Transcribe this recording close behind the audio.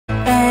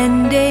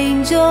and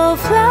angel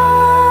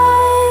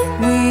fly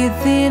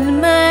within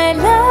my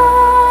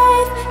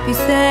life,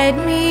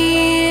 beside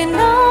me in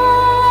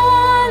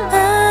all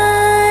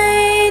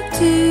I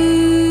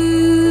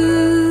do.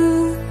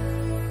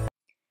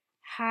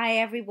 Hi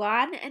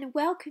everyone, and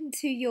welcome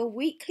to your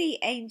weekly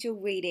angel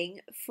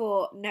reading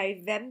for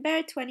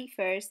November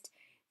 21st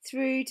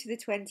through to the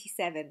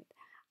 27th.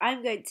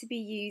 I'm going to be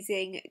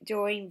using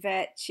Doreen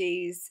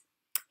Virtue's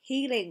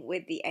Healing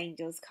with the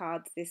Angels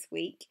cards this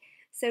week.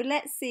 So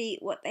let's see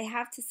what they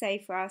have to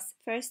say for us,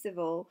 first of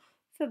all,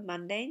 for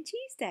Monday and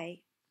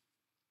Tuesday.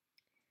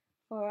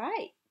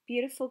 Alright,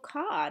 beautiful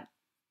card.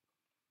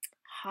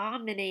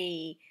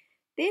 Harmony.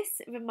 This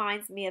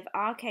reminds me of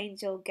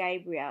Archangel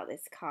Gabriel,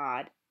 this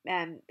card,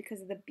 because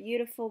of the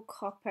beautiful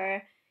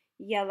copper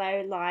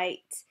yellow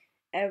light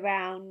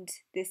around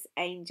this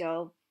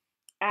angel.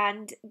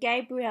 And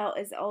Gabriel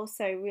is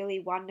also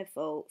really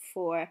wonderful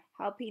for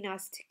helping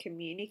us to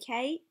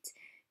communicate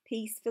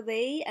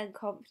peacefully and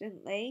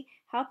confidently,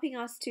 helping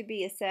us to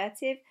be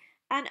assertive,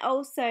 and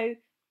also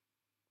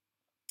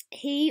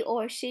he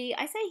or she,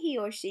 I say he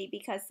or she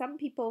because some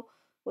people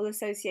will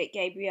associate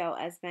Gabriel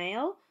as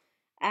male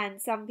and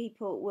some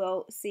people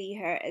will see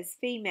her as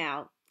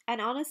female.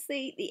 And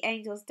honestly, the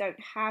angels don't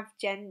have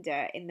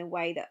gender in the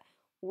way that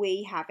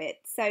we have it.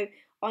 So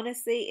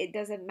honestly, it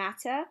doesn't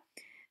matter.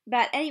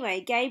 But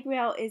anyway,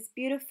 Gabriel is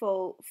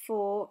beautiful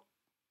for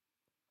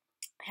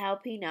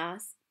helping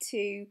us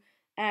to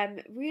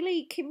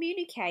really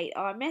communicate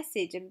our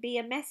message and be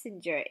a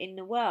messenger in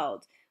the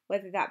world,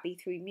 whether that be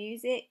through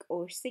music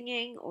or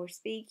singing or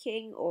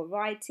speaking or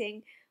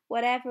writing,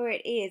 whatever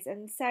it is.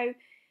 And so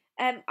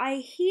I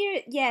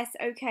hear, yes,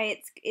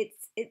 okay,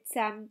 it's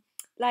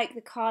like the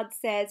card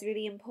says,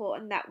 really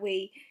important that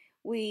we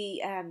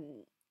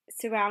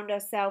surround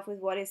ourselves with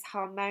what is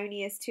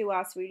harmonious to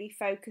us, really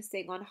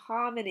focusing on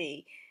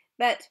harmony.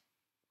 But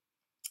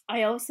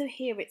I also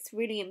hear it's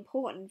really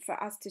important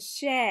for us to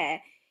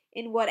share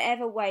in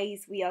whatever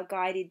ways we are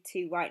guided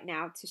to right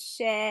now, to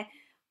share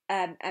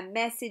a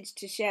message,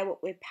 to share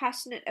what we're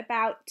passionate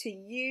about, to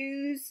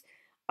use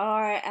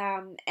our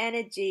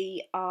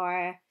energy,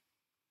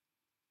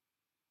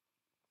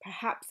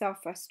 perhaps our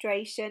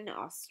frustration,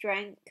 our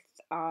strength,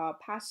 our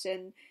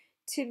passion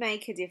to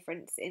make a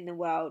difference in the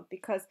world.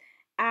 Because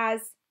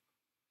as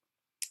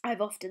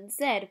I've often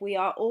said, we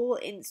are all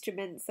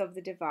instruments of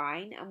the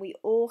divine and we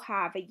all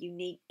have a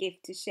unique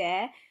gift to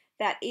share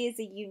that is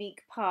a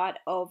unique part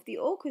of the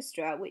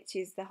orchestra, which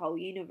is the whole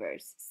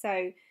universe.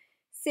 So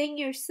sing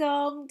your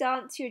song,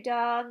 dance your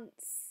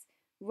dance,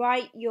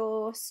 write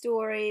your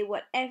story,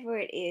 whatever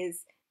it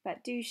is,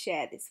 but do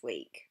share this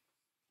week.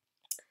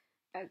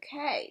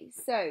 Okay,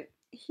 so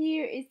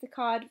here is the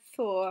card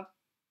for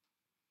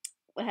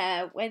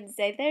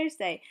Wednesday,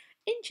 Thursday.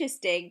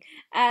 Interesting.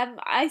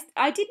 I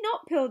did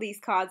not pull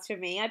these cards for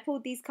me. I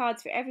pulled these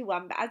cards for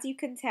everyone, but as you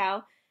can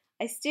tell,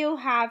 I still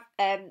have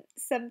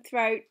some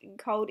throat and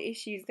cold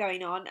issues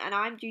going on, and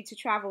I'm due to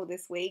travel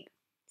this week.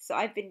 So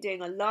I've been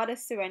doing a lot of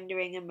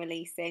surrendering and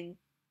releasing,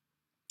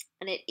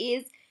 and it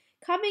is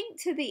coming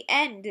to the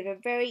end of a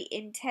very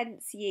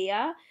intense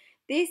year.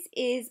 This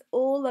is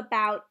all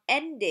about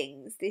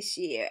endings this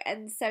year,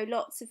 and so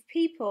lots of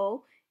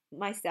people,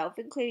 myself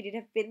included,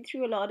 have been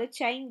through a lot of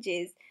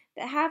changes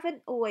that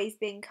haven't always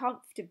been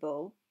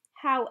comfortable.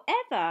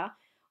 However,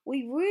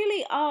 we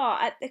really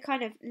are at the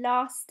kind of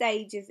last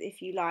stages,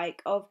 if you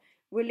like, of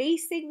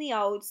releasing the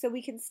old so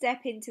we can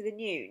step into the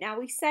new. Now,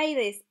 we say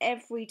this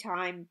every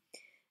time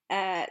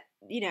the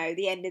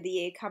end of the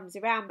year comes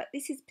around, but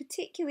this is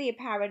particularly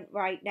apparent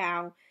right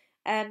now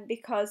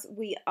because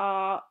we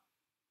are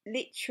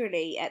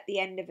literally at the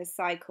end of a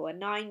cycle, a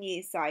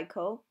 9-year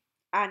cycle,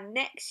 and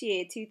next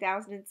year,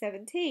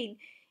 2017,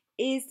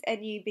 is a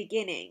new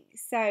beginning.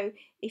 So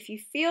if you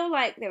feel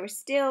like there are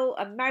still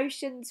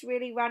emotions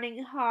really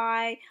running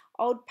high,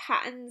 old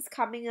patterns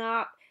coming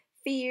up,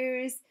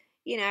 fears,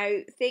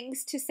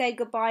 things to say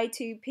goodbye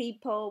to,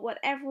 people,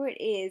 whatever it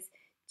is,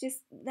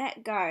 just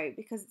let go,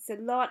 because it's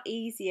a lot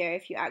easier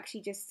if you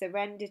actually just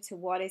surrender to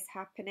what is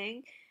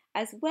happening,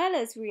 as well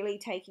as really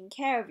taking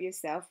care of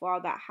yourself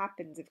while that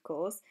happens, of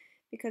course,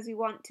 because we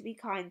want to be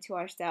kind to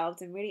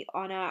ourselves and really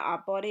honor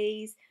our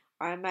bodies,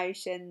 our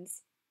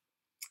emotions,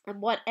 and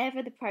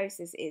whatever the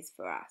process is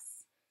for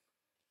us.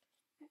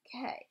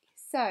 Okay,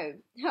 so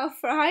now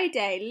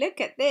Friday, look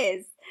at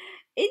this.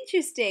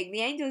 Interesting.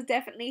 The angels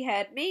definitely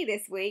heard me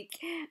this week.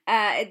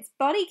 It's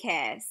body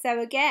care. So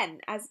again,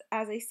 as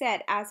I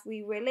said, as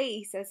we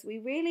release, as we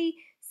really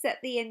set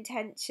the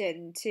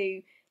intention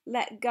to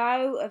let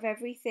go of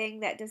everything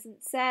that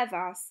doesn't serve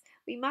us,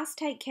 we must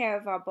take care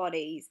of our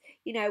bodies.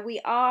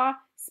 We are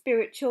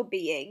spiritual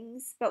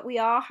beings, but we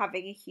are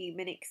having a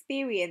human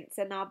experience,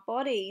 and our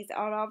bodies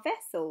are our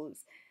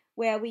vessels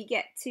where we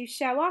get to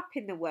show up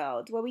in the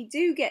world, where we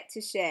do get to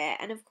share.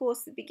 And of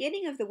course, the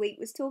beginning of the week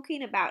was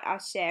talking about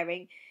us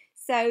sharing.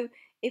 So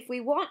if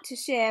we want to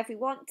share, if we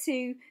want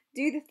to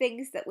do the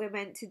things that we're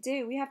meant to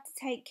do, we have to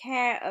take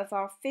care of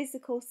our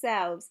physical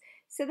selves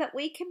so that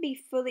we can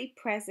be fully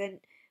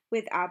present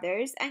with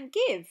others and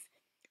give.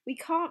 We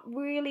can't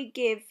really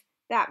give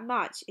that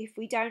much if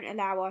we don't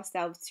allow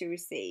ourselves to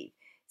receive.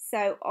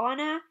 So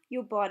honor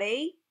your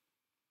body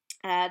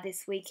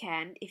this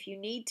weekend. If you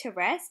need to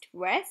rest,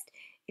 rest.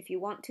 If you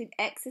want to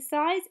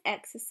exercise,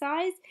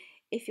 exercise.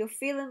 If you're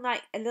feeling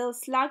like a little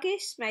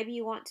sluggish, maybe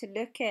you want to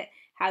look at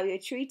how you're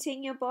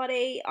treating your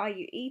body. Are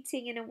you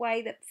eating in a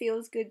way that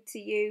feels good to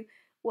you?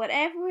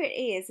 Whatever it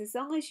is, as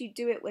long as you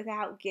do it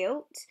without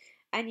guilt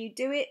and you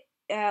do it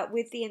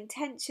with the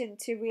intention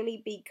to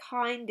really be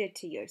kinder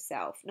to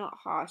yourself, not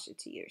harsher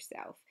to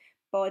yourself.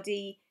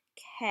 Body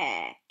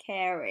care,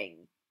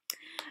 caring.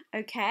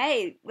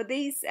 Okay, well,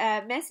 these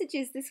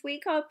messages this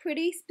week are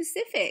pretty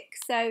specific,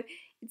 so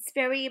it's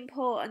very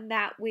important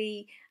that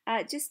we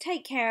just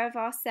take care of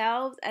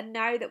ourselves and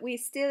know that we're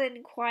still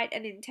in quite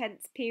an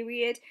intense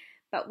period,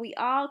 but we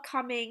are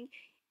coming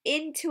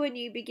into a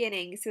new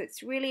beginning. So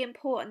it's really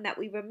important that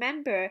we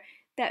remember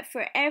that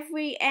for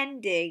every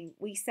ending,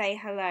 we say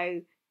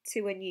hello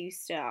to a new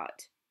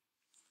start.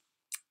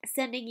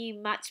 Sending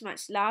you much,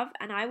 much love,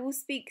 and I will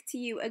speak to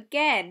you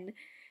again.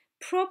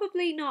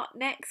 Probably not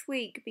next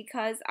week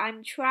because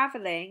I'm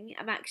traveling.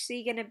 I'm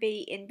actually going to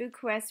be in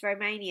Bucharest,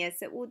 Romania,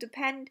 so it will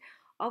depend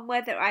on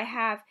whether I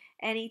have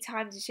any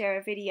time to share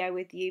a video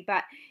with you,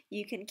 but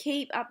you can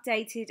keep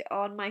updated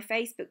on my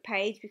Facebook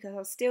page because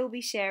I'll still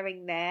be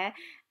sharing there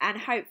and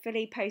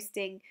hopefully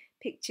posting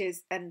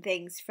pictures and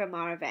things from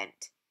our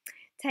event.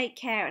 Take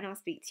care and I'll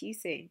speak to you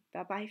soon.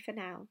 Bye bye for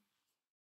now.